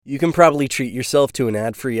you can probably treat yourself to an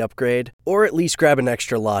ad-free upgrade, or at least grab an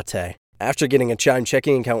extra latte. After getting a Chime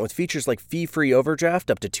checking account with features like fee-free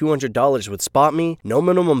overdraft up to $200 with SpotMe, no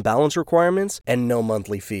minimum balance requirements, and no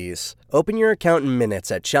monthly fees. Open your account in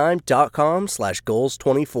minutes at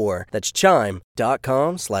chime.com/goals24. That's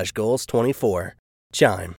chime.com/goals24.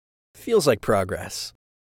 Chime. Feels like progress.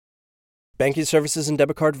 Banking services and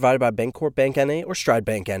debit card provided by Bancorp Bank N.A. or Stride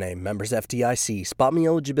Bank N.A. Members FDIC. SpotMe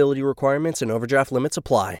eligibility requirements and overdraft limits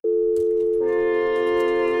apply.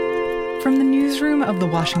 From the newsroom of The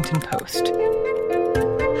Washington Post.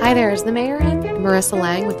 Hi there, is the mayor in? Marissa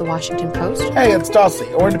Lang with The Washington Post. Hey, it's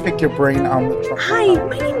Dulcie. I wanted to pick your brain on the Trump. Hi,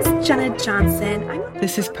 my name is Jenna Johnson.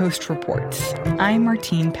 This is Post Reports. I'm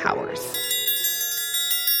Martine Powers.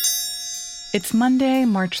 It's Monday,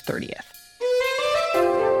 March 30th.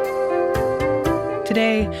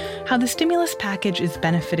 Today, how the stimulus package is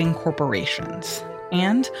benefiting corporations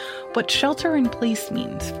and what shelter in place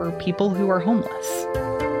means for people who are homeless.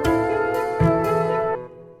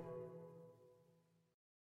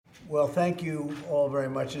 Well, thank you all very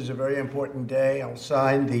much. It's a very important day. I'll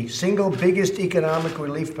sign the single biggest economic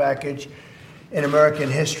relief package in American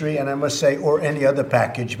history, and I must say, or any other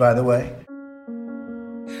package, by the way.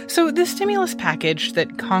 So the stimulus package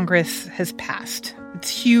that Congress has passed, it's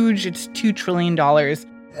huge. It's $2 trillion.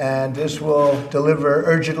 And this will deliver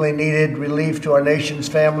urgently needed relief to our nation's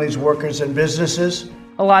families, workers, and businesses.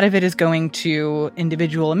 A lot of it is going to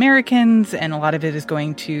individual Americans, and a lot of it is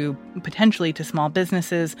going to potentially to small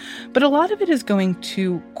businesses, but a lot of it is going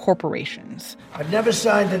to corporations. I've never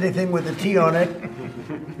signed anything with a T on it.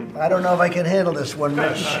 I don't know if I can handle this one,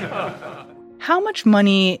 Mitch. How much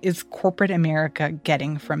money is corporate America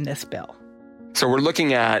getting from this bill? So we're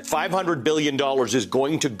looking at $500 billion is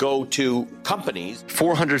going to go to companies.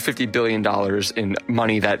 $450 billion in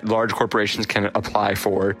money that large corporations can apply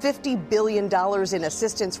for. $50 billion in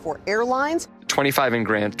assistance for airlines. 25 in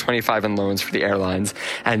grants, 25 in loans for the airlines,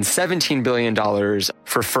 and $17 billion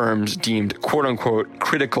for firms deemed, quote unquote,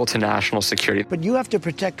 critical to national security. But you have to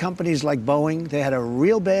protect companies like Boeing. They had a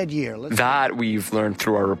real bad year. That, we've learned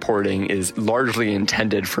through our reporting, is largely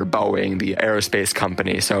intended for Boeing, the aerospace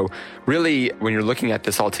company. So really, when you're looking at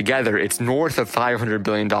this all together, it's north of $500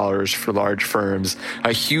 billion for large firms,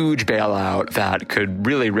 a huge bailout that could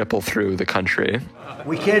really ripple through the country.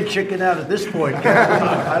 We can't chicken out at this point, Captain.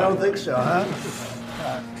 I don't think so, huh?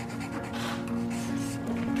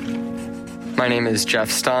 My name is Jeff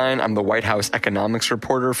Stein. I'm the White House economics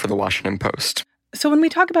reporter for The Washington Post. So when we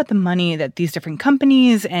talk about the money that these different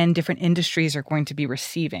companies and different industries are going to be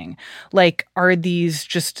receiving, like, is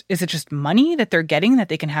it just money that they're getting that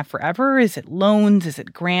they can have forever? Is it loans? Is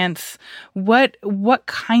it grants? What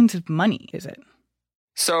kinds of money is it?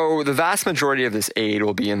 So the vast majority of this aid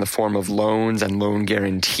will be in the form of loans and loan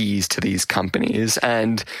guarantees to these companies.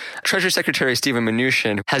 And Treasury Secretary Steven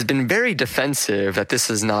Mnuchin has been very defensive that this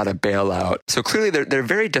is not a bailout. So clearly they're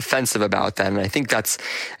very defensive about that. And I think that's,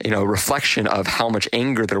 a reflection of how much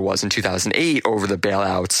anger there was in 2008 over the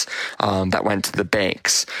bailouts that went to the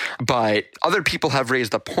banks. But other people have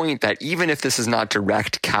raised the point that even if this is not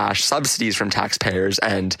direct cash subsidies from taxpayers,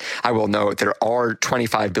 and I will note there are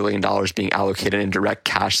 $25 billion being allocated in direct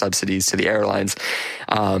cash subsidies to the airlines.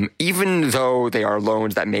 Even though they are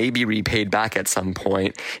loans that may be repaid back at some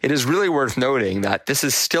point, it is really worth noting that this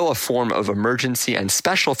is still a form of emergency and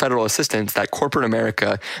special federal assistance that corporate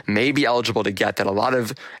America may be eligible to get that a lot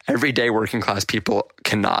of everyday working class people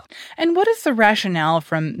cannot. And what is the rationale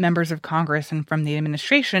from members of Congress and from the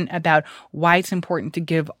administration about why it's important to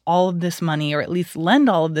give all of this money, or at least lend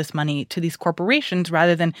all of this money, to these corporations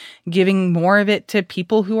rather than giving more of it to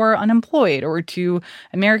people who are unemployed or to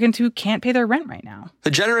Americans who can't pay their rent right now?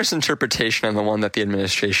 The generous interpretation, and the one that the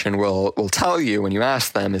administration will tell you when you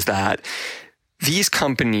ask them, is that these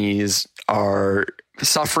companies are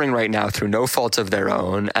suffering right now through no fault of their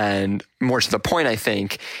own. And more to the point, I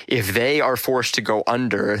think, if they are forced to go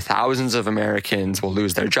under, thousands of Americans will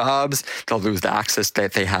lose their jobs. They'll lose the access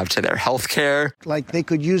that they have to their health care. Like they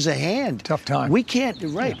could use a hand. Tough time. We can't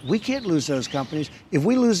lose those companies. If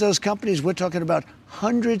we lose those companies, we're talking about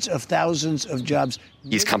hundreds of thousands of jobs.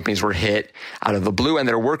 These companies were hit out of the blue, and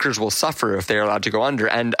their workers will suffer if they're allowed to go under.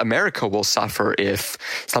 And America will suffer if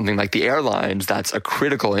something like the airlines, that's a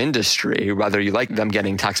critical industry, whether you like them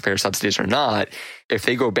getting taxpayer subsidies or not, if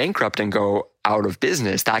they go bankrupt and go out of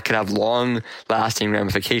business, that could have long-lasting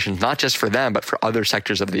ramifications, not just for them, but for other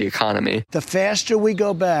sectors of the economy. The faster we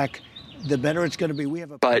go back, the better it's going to be.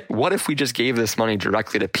 But what if we just gave this money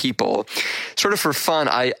directly to people? Sort of for fun,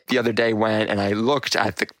 I the other day went and I looked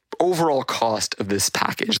at the overall cost of this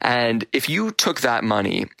package. And if you took that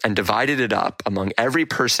money and divided it up among every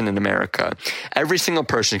person in America, every single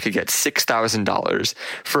person could get $6,000.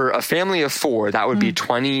 For a family of four, that would be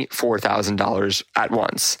 $24,000 at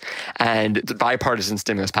once. And the bipartisan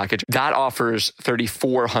stimulus package, that offers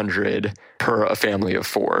 $3,400 per a family of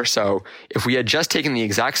four. So if we had just taken the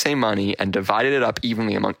exact same money and divided it up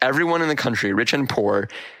evenly among everyone in the country, rich and poor,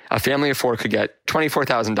 a family of four could get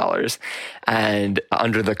 $24,000. And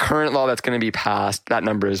under the current law that's going to be passed, that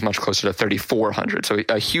number is much closer to $3,400. So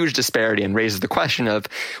a huge disparity, and raises the question of,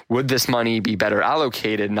 would this money be better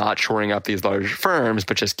allocated, not shoring up these large firms,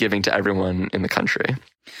 but just giving to everyone in the country?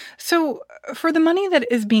 So for the money that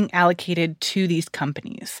is being allocated to these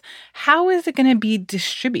companies, how is it going to be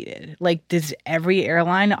distributed? Like, does every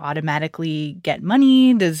airline automatically get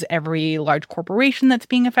money? Does every large corporation that's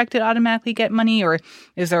being affected automatically get money? Or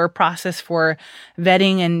is there a process for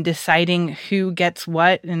vetting and deciding who gets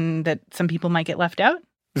what, and that some people might get left out?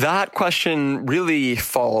 That question really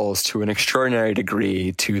falls to an extraordinary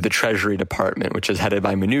degree to the Treasury Department, which is headed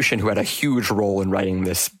by Mnuchin, who had a huge role in writing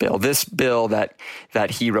this bill. This bill that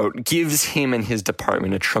he wrote gives him and his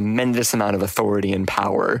department a tremendous amount of authority and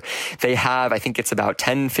power. They have, I think it's about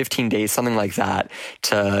 10, 15 days, something like that,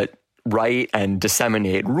 to write and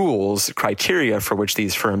disseminate rules, criteria for which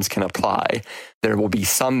these firms can apply. There will be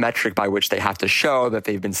some metric by which they have to show that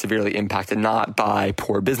they've been severely impacted, not by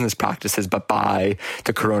poor business practices, but by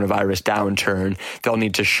the coronavirus downturn. They'll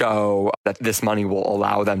need to show that this money will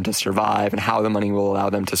allow them to survive and how the money will allow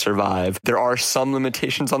them to survive. There are some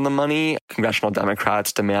limitations on the money. Congressional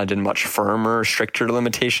Democrats demanded much firmer, stricter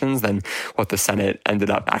limitations than what the Senate ended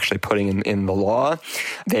up actually putting in the law.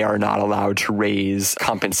 They are not allowed to raise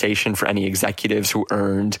compensation for any executives who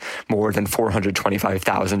earned more than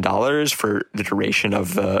 $425,000 for the duration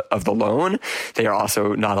of the loan. They are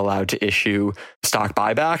also not allowed to issue stock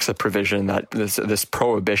buybacks, a provision that this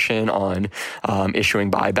prohibition on issuing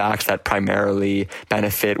buybacks that primarily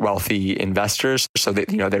benefit wealthy investors. So that,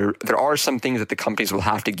 there are some things that the companies will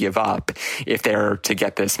have to give up if they're to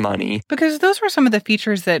get this money. Because those were some of the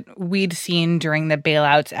features that we'd seen during the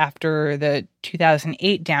bailouts after the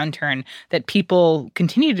 2008 downturn that people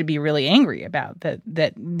continue to be really angry about,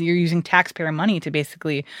 that you're using taxpayer money to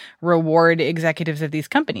basically reward executives of these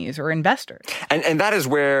companies or investors. And that is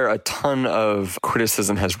where a ton of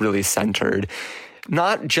criticism has really centered.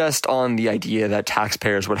 Not just on the idea that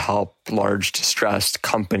taxpayers would help large distressed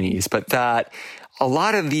companies, but that a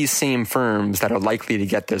lot of these same firms that are likely to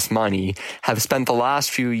get this money have spent the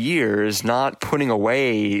last few years not putting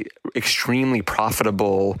away extremely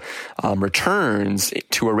profitable returns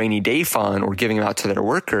to a rainy day fund or giving them out to their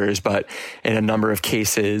workers, but in a number of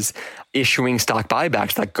cases, issuing stock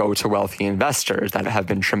buybacks that go to wealthy investors that have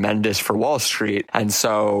been tremendous for Wall Street. And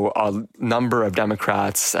so a number of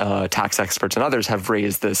Democrats, tax experts and others have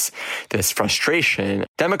raised this frustration.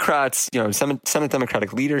 Democrats, Senate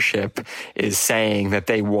Democratic leadership is saying that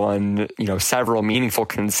they won, several meaningful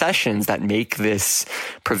concessions that make this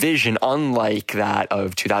provision unlike that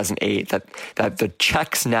of 2008, that the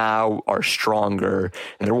checks now are stronger.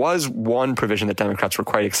 And there was one provision that Democrats were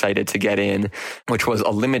quite excited to get in, which was a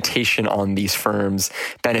limitation on these firms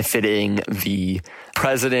benefiting the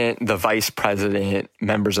president, the vice president,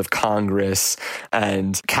 members of Congress,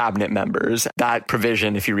 and cabinet members. That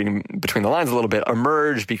provision, if you're reading between the lines a little bit,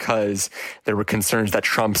 emerged because there were concerns that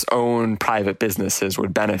Trump's own private businesses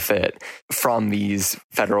would benefit from these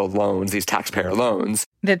federal loans, these taxpayer loans.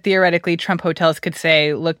 That theoretically Trump hotels could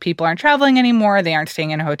say, look, people aren't traveling anymore. They aren't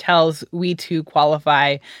staying in hotels. We too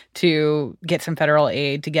qualify to get some federal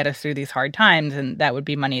aid to get us through these hard times. And that would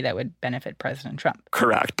be money that would benefit President Trump.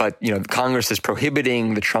 Correct. But, Congress is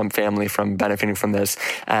prohibiting the Trump family from benefiting from this.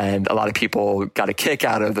 And a lot of people got a kick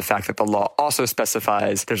out of the fact that the law also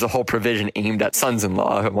specifies there's a whole provision aimed at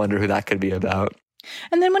sons-in-law. I wonder who that could be about.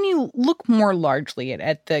 And then when you look more largely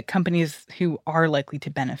at the companies who are likely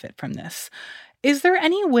to benefit from this, is there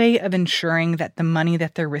any way of ensuring that the money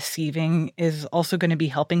that they're receiving is also going to be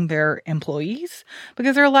helping their employees?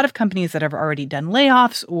 Because there are a lot of companies that have already done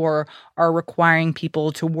layoffs or are requiring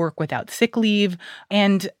people to work without sick leave.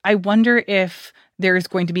 And I wonder if there's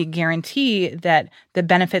going to be a guarantee that the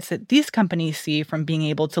benefits that these companies see from being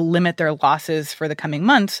able to limit their losses for the coming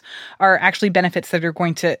months are actually benefits that are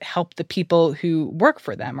going to help the people who work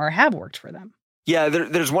for them or have worked for them. Yeah,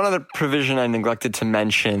 there's one other provision I neglected to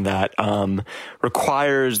mention that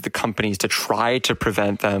requires the companies to try to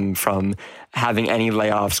prevent them from having any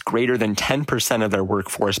layoffs greater than 10% of their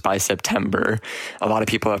workforce by September. A lot of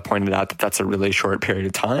people have pointed out that that's a really short period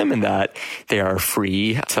of time and that they are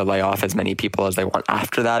free to lay off as many people as they want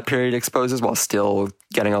after that period exposes while still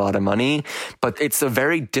getting a lot of money. But it's a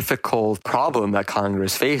very difficult problem that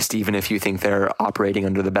Congress faced, even if you think they're operating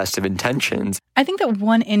under the best of intentions. I think that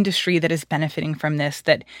one industry that is benefiting from this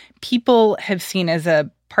that people have seen as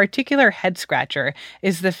a particular head scratcher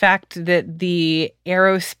is the fact that the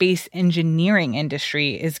aerospace engineering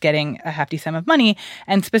industry is getting a hefty sum of money,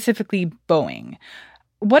 and specifically Boeing.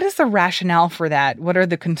 What is the rationale for that? What are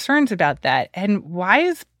the concerns about that? And why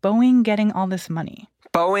is Boeing getting all this money?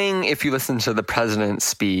 Boeing, if you listen to the president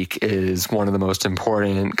speak, is one of the most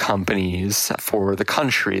important companies for the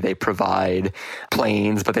country. They provide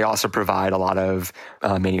planes, but they also provide a lot of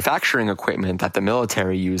manufacturing equipment that the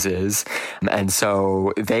military uses. And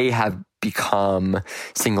so they have become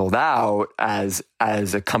singled out as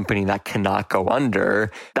a company that cannot go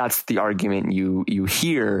under. That's the argument you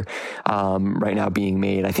hear right now being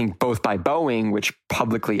made, I think, both by Boeing, which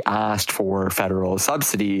publicly asked for federal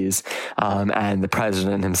subsidies, and the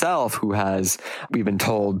president himself, who has, we've been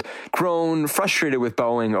told, grown frustrated with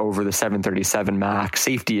Boeing over the 737 MAX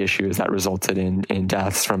safety issues that resulted in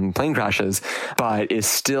deaths from plane crashes, but is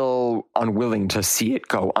still unwilling to see it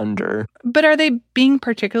go under. But are they being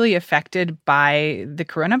particularly affected by the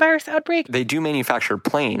coronavirus outbreak? They do manufacture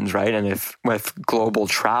planes, right? And if with global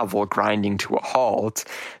travel grinding to a halt,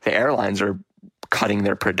 the airlines are cutting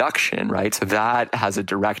their production, right? So that has a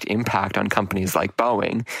direct impact on companies like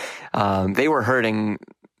Boeing. They were hurting,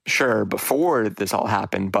 sure, before this all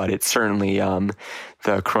happened, but it certainly, the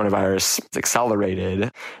coronavirus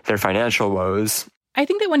accelerated their financial woes. I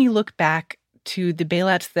think that when you look back to the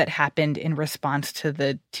bailouts that happened in response to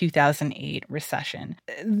the 2008 recession,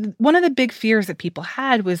 one of the big fears that people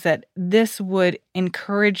had was that this would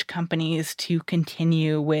encourage companies to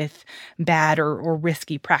continue with bad or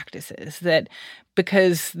risky practices, that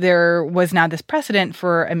because there was now this precedent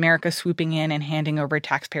for America swooping in and handing over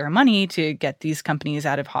taxpayer money to get these companies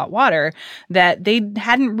out of hot water, that they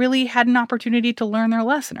hadn't really had an opportunity to learn their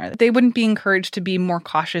lesson, or that they wouldn't be encouraged to be more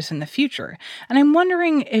cautious in the future. And I'm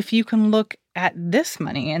wondering if you can look at this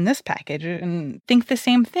money and this package and think the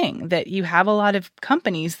same thing, that you have a lot of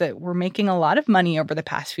companies that were making a lot of money over the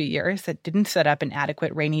past few years that didn't set up an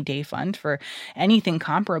adequate rainy day fund for anything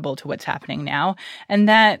comparable to what's happening now, and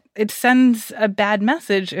that it sends a bad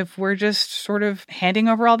message if we're just sort of handing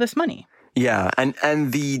over all this money. Yeah,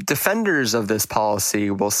 and the defenders of this policy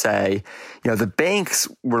will say, the banks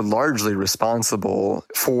were largely responsible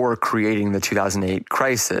for creating the 2008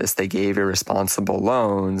 crisis. They gave irresponsible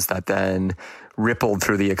loans that then rippled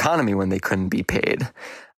through the economy when they couldn't be paid.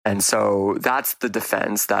 And so that's the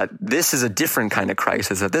defense, that this is a different kind of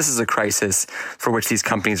crisis, that this is a crisis for which these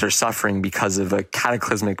companies are suffering because of a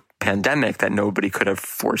cataclysmic pandemic that nobody could have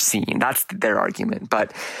foreseen. That's their argument.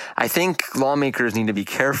 But I think lawmakers need to be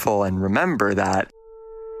careful and remember that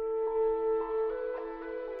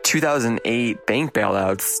 2008 bank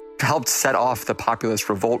bailouts helped set off the populist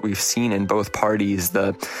revolt we've seen in both parties,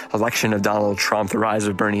 the election of Donald Trump, the rise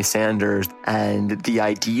of Bernie Sanders, and the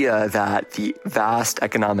idea that the vast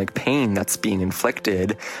economic pain that's being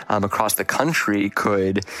inflicted across the country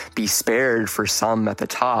could be spared for some at the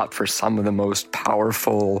top, for some of the most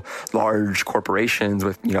powerful large corporations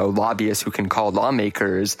with, lobbyists who can call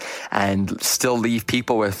lawmakers, and still leave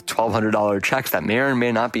people with $1,200 checks that may or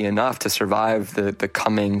may not be enough to survive the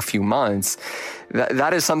coming few months.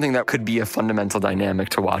 That is something that could be a fundamental dynamic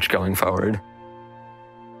to watch going forward.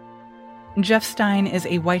 Jeff Stein is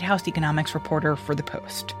a White House economics reporter for The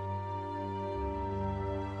Post.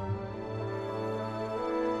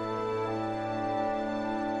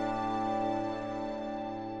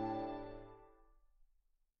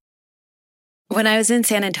 When I was in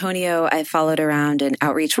San Antonio, I followed around an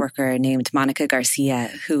outreach worker named Monica Garcia,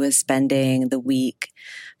 who was spending the week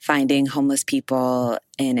finding homeless people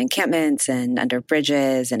in encampments and under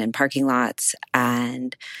bridges and in parking lots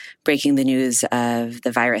and breaking the news of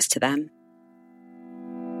the virus to them.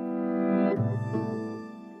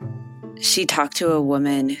 She talked to a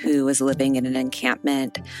woman who was living in an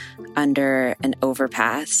encampment under an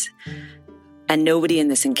overpass, and nobody in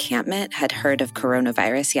this encampment had heard of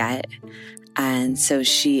coronavirus yet. And so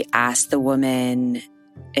she asked the woman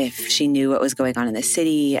if she knew what was going on in the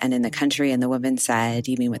city and in the country. And the woman said,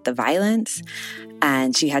 "You mean with the violence?"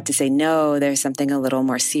 And she had to say, "No, there's something a little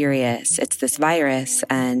more serious. It's this virus,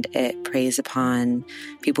 and it preys upon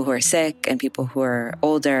people who are sick and people who are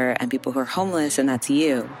older and people who are homeless, and that's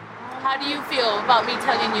you." How do you feel about me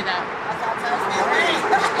telling you that?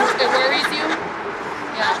 It worries you?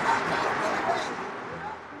 Yeah.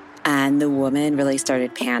 And the woman really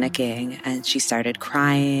started panicking and she started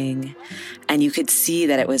crying. And you could see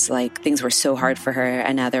that it was like things were so hard for her.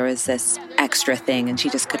 And now there was this extra thing and she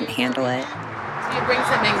just couldn't handle it. You bring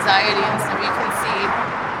some anxiety and so you can see.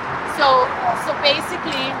 So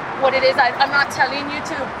basically what it is, I'm not telling you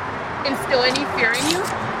to instill any fear in you,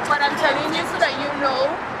 but I'm telling you so that you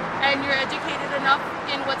know and you're educated enough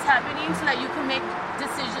in what's happening so that you can make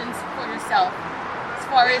decisions for yourself as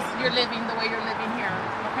far as you're living the way you're living here.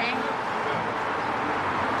 Okay?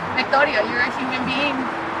 Victoria, you're a human being.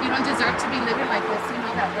 You don't deserve to be living like this. You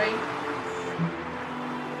know that, right?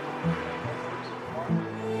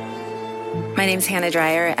 My name's Hannah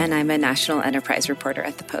Dreyer, and I'm a national enterprise reporter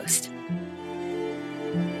at The Post.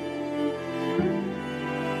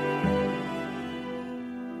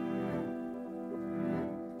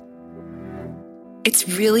 It's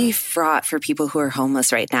really fraught for people who are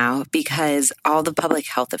homeless right now because all the public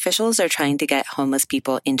health officials are trying to get homeless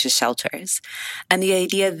people into shelters. And the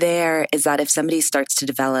idea there is that if somebody starts to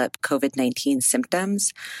develop COVID-19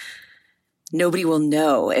 symptoms, nobody will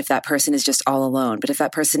know if that person is just all alone. But if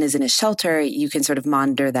that person is in a shelter, you can sort of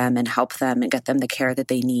monitor them and help them and get them the care that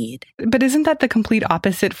they need. But isn't that the complete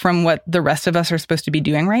opposite from what the rest of us are supposed to be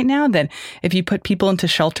doing right now? That if you put people into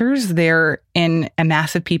shelters, they're in a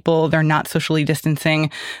mass of people, they're not socially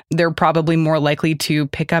distancing, they're probably more likely to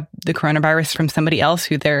pick up the coronavirus from somebody else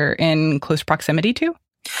who they're in close proximity to?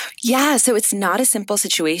 Yeah, so it's not a simple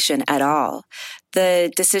situation at all.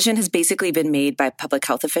 The decision has basically been made by public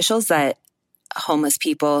health officials that homeless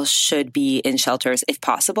people should be in shelters if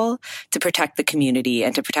possible to protect the community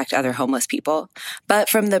and to protect other homeless people. But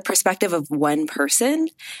from the perspective of one person,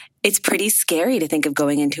 it's pretty scary to think of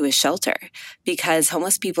going into a shelter because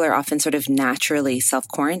homeless people are often sort of naturally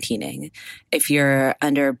self-quarantining. If you're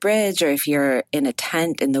under a bridge or if you're in a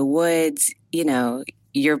tent in the woods,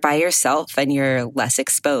 you're by yourself and you're less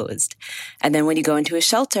exposed. And then when you go into a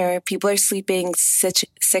shelter, people are sleeping 6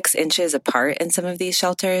 inches apart in some of these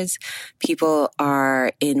shelters. People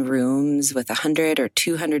are in rooms with 100 or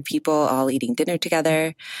 200 people all eating dinner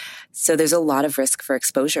together. So there's a lot of risk for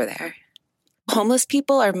exposure there. Homeless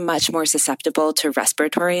people are much more susceptible to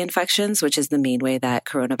respiratory infections, which is the main way that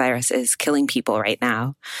coronavirus is killing people right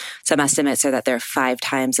now. Some estimates are that they're 5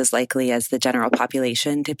 times as likely as the general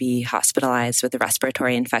population to be hospitalized with a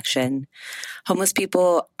respiratory infection. Homeless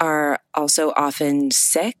people are also often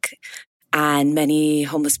sick, and many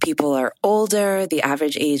homeless people are older. The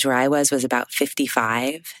average age where I was about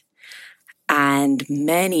 55. And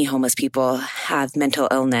many homeless people have mental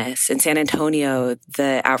illness. In San Antonio,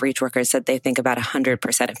 the outreach workers said they think about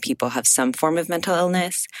 100% of people have some form of mental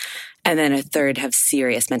illness, and then a third have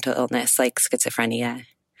serious mental illness like schizophrenia.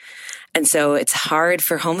 And so it's hard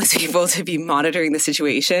for homeless people to be monitoring the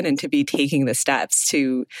situation and to be taking the steps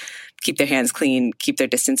to keep their hands clean, keep their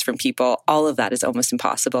distance from people. All of that is almost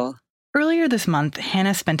impossible. Earlier this month,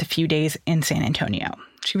 Hannah spent a few days in San Antonio.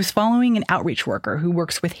 She was following an outreach worker who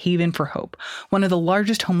works with Haven for Hope, one of the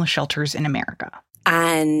largest homeless shelters in America.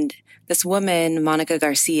 And this woman, Monica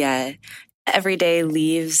Garcia, every day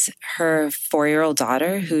leaves her 4-year-old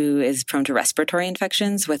daughter, who is prone to respiratory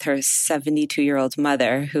infections, with her 72-year-old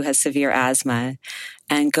mother, who has severe asthma,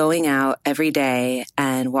 and going out every day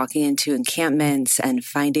and walking into encampments and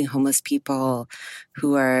finding homeless people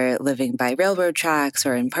who are living by railroad tracks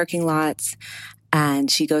or in parking lots.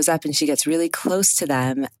 And she goes up and she gets really close to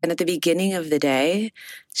them. And at the beginning of the day,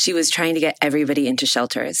 she was trying to get everybody into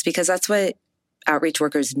shelters because that's what outreach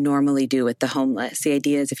workers normally do with the homeless. The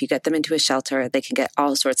idea is if you get them into a shelter, they can get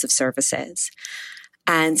all sorts of services.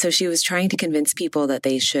 And so she was trying to convince people that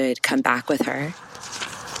they should come back with her.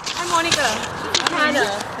 Hi, Monica.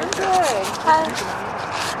 Hannah. I'm good.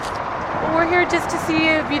 Hi. We're here just to see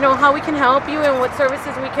if, how we can help you and what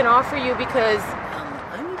services we can offer you because...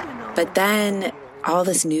 But then all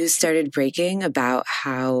this news started breaking about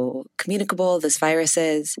how communicable this virus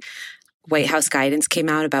is. White House guidance came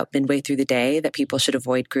out about midway through the day that people should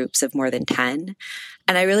avoid groups of more than 10.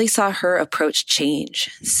 And I really saw her approach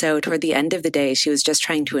change. So toward the end of the day, she was just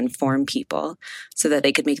trying to inform people so that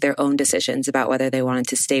they could make their own decisions about whether they wanted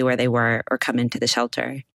to stay where they were or come into the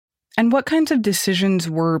shelter. And what kinds of decisions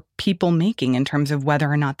were people making in terms of whether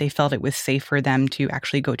or not they felt it was safe for them to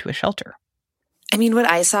actually go to a shelter? I mean, what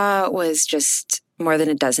I saw was just more than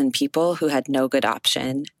a dozen people who had no good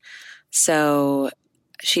option. So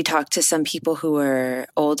she talked to some people who were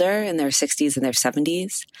older in their 60s and their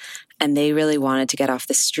 70s, and they really wanted to get off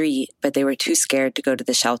the street, but they were too scared to go to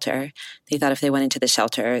the shelter. They thought if they went into the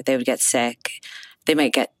shelter, they would get sick. they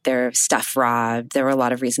might get their stuff robbed. There were a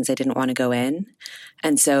lot of reasons they didn't want to go in.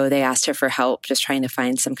 And so they asked her for help just trying to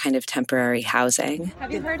find some kind of temporary housing.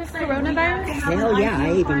 Have you heard of coronavirus? Hell yeah.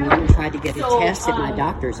 I even tried to get a test at my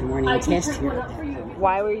doctor's and weren't even test here.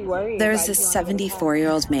 Why were you worried? There's this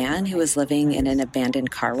 74-year-old man who was living in an abandoned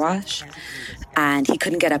car wash, and he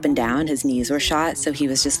couldn't get up and down. His knees were shot, so he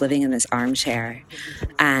was just living in this armchair.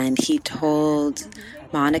 And he told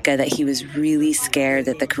Monica that he was really scared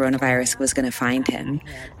that the coronavirus was going to find him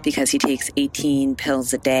because he takes 18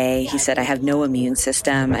 pills a day. He said, I have no immune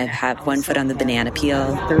system. I have one foot on the banana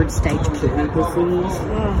peel. Third stage kidney disease,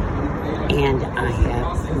 and I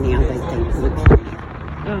have now they think leukemia.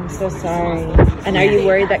 Oh, I'm so sorry. And are you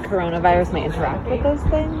worried that coronavirus may interact with those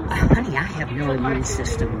things? Honey, I have no immune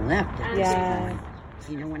system left. Yeah.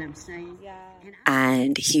 You know what I'm saying? Yeah.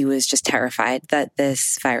 And he was just terrified that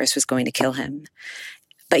this virus was going to kill him.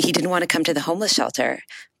 But he didn't want to come to the homeless shelter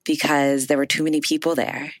because there were too many people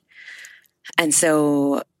there. And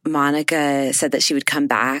so Monica said that she would come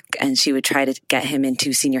back and she would try to get him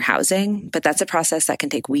into senior housing. But that's a process that can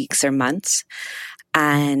take weeks or months.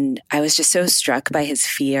 And I was just so struck by his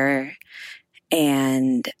fear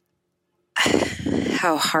and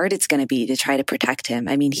how hard it's going to be to try to protect him.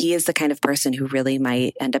 I mean, he is the kind of person who really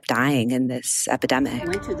might end up dying in this epidemic. I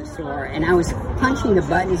went to the store and I was punching the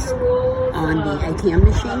buttons on the ATM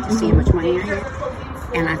machine to see how much money I had.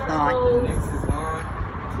 And I thought,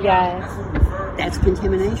 yes, that's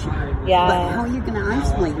contamination. Yeah. But how are you going to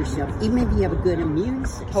isolate yourself? Even if you have a good immune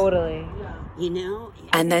system. Totally. You know?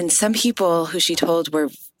 And then some people who she told were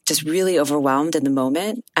just really overwhelmed in the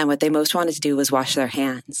moment. And what they most wanted to do was wash their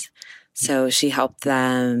hands. So she helped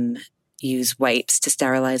them use wipes to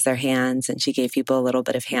sterilize their hands. And she gave people a little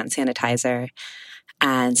bit of hand sanitizer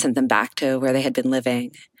and sent them back to where they had been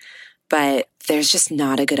living. But there's just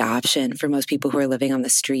not a good option for most people who are living on the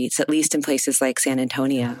streets, at least in places like San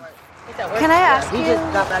Antonio. Can I ask you,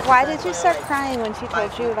 why did you start crying when she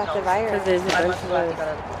told you about the virus? Because there's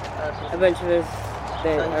a bunch of us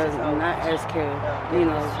that are not as care,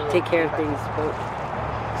 take care of things. But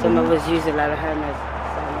some of us use a lot of hand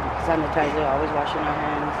sanitizer, always washing our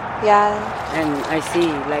hands. Yeah. And I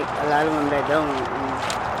see, like, a lot of them that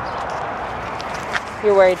don't.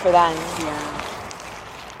 You're worried for them. Yeah.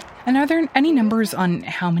 And are there any numbers on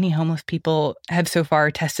how many homeless people have so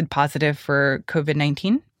far tested positive for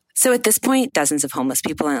COVID-19? So at this point, dozens of homeless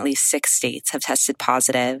people in at least 6 states have tested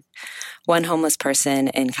positive. One homeless person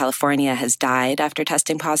in California has died after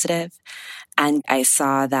testing positive. And I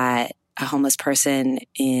saw that a homeless person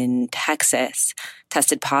in Texas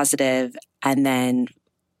tested positive and then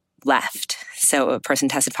left. So a person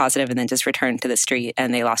tested positive and then just returned to the street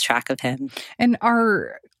and they lost track of him. And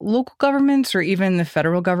are local governments or even the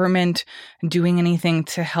federal government doing anything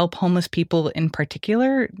to help homeless people in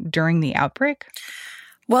particular during the outbreak?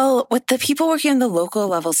 Well, what the people working on the local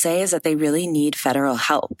level say is that they really need federal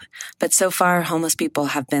help. But so far, homeless people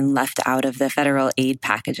have been left out of the federal aid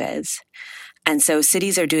packages. And so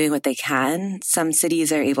cities are doing what they can. Some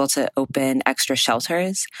cities are able to open extra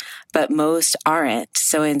shelters, but most aren't.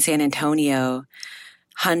 So in San Antonio,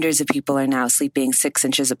 hundreds of people are now sleeping 6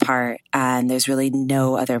 inches apart, and there's really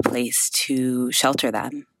no other place to shelter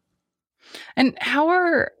them. And how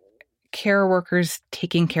are care workers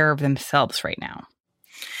taking care of themselves right now?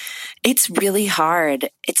 It's really hard.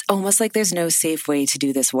 It's almost like there's no safe way to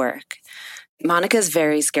do this work. Monica's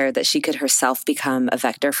very scared that she could herself become a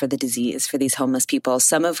vector for the disease for these homeless people,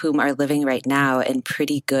 some of whom are living right now in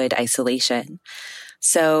pretty good isolation.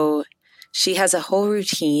 So she has a whole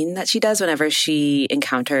routine that she does whenever she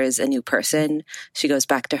encounters a new person. She goes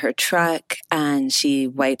back to her truck and she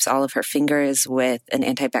wipes all of her fingers with an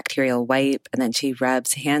antibacterial wipe. And then she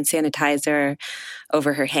rubs hand sanitizer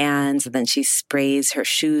over her hands. And then she sprays her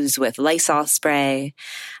shoes with Lysol spray.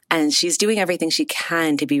 And she's doing everything she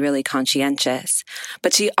can to be really conscientious.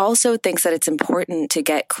 But she also thinks that it's important to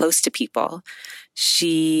get close to people.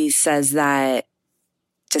 She says that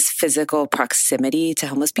just physical proximity to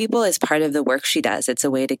homeless people is part of the work she does. It's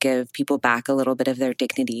a way to give people back a little bit of their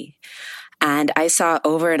dignity. And I saw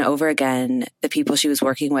over and over again, the people she was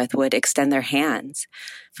working with would extend their hands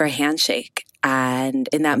for a handshake. And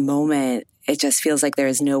in that moment, it just feels like there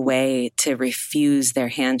is no way to refuse their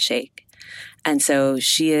handshake. And so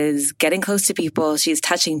she is getting close to people, she's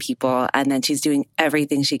touching people, and then she's doing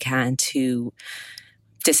everything she can to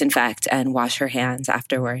disinfect and wash her hands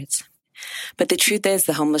afterwards. But the truth is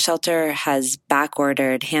the homeless shelter has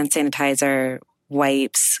back-ordered hand sanitizer,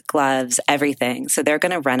 wipes, gloves, everything. So they're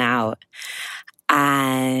going to run out.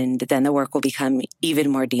 And then the work will become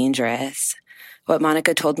even more dangerous. What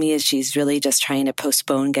Monica told me is she's really just trying to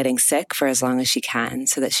postpone getting sick for as long as she can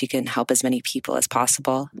so that she can help as many people as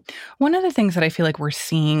possible. One of the things that I feel like we're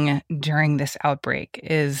seeing during this outbreak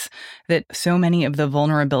is that so many of the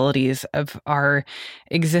vulnerabilities of our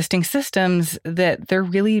existing systems, that they're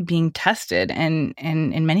really being tested, and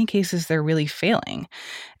in many cases they're really failing.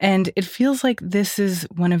 And it feels like this is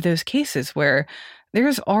one of those cases where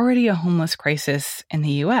there's already a homeless crisis in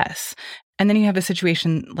the US. And then you have a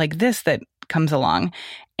situation like this that comes along,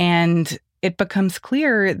 and it becomes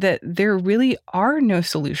clear that there really are no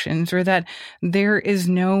solutions, or that there is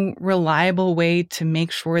no reliable way to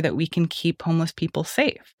make sure that we can keep homeless people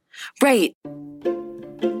safe. Right.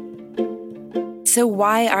 So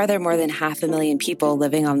why are there more than 500,000 people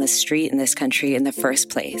living on the street in this country in the first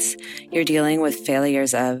place? You're dealing with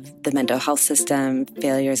failures of the mental health system,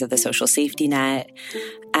 failures of the social safety net.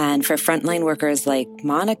 And for frontline workers like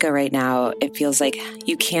Monica right now, it feels like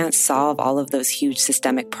you can't solve all of those huge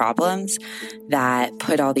systemic problems that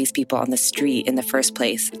put all these people on the street in the first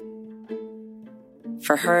place.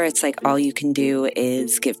 For her, it's like all you can do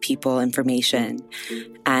is give people information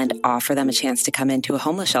and offer them a chance to come into a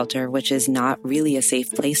homeless shelter, which is not really a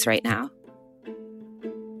safe place right now.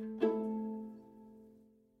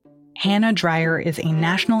 Hannah Dreier is a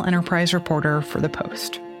national enterprise reporter for The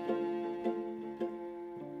Post.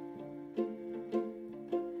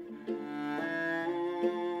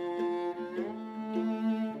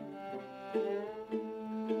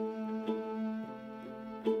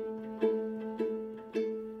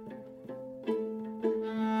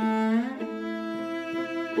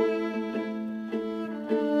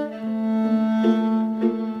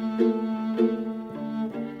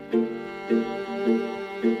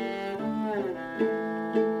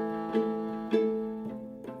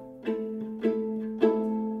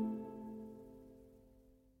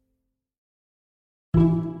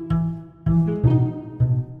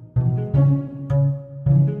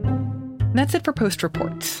 That's it for Post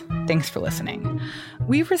Reports. Thanks for listening.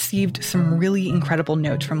 We've received some really incredible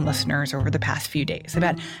notes from listeners over the past few days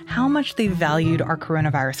about how much they valued our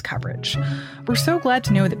coronavirus coverage. We're so glad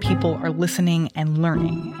to know that people are listening and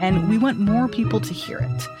learning, and we want more people to hear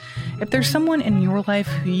it. If there's someone in your life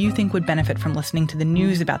who you think would benefit from listening to the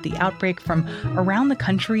news about the outbreak from around the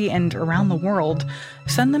country and around the world,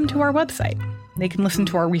 send them to our website. They can listen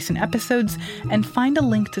to our recent episodes and find a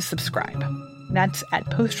link to subscribe. That's at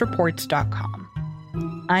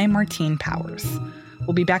postreports.com. I'm Martine Powers.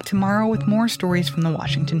 We'll be back tomorrow with more stories from the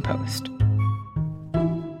Washington Post.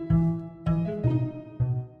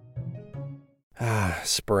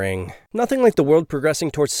 Spring. Nothing like the world progressing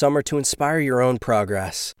towards summer to inspire your own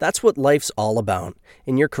progress. That's what life's all about,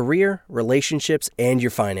 in your career, relationships, and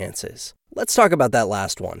your finances. Let's talk about that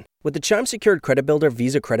last one. With the Chime Secured Credit Builder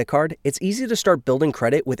Visa credit card, it's easy to start building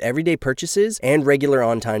credit with everyday purchases and regular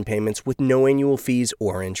on-time payments with no annual fees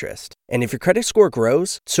or interest. And if your credit score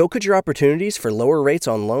grows, so could your opportunities for lower rates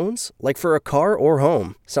on loans, like for a car or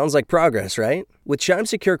home. Sounds like progress, right? With Chime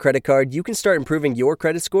Secure Credit Card, you can start improving your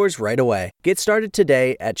credit scores right away. Get started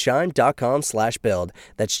today at chime.com/build.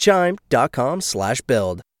 That's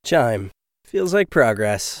chime.com/build. Chime. Feels like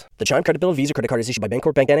progress. The Chime Credit Builder Visa credit card is issued by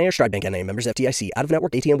Bancorp Bank N.A. or Stride Bank N.A. Members FDIC.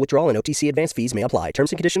 Out-of-network ATM withdrawal and OTC advance fees may apply.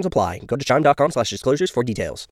 Terms and conditions apply. Go to chime.com/disclosures for details.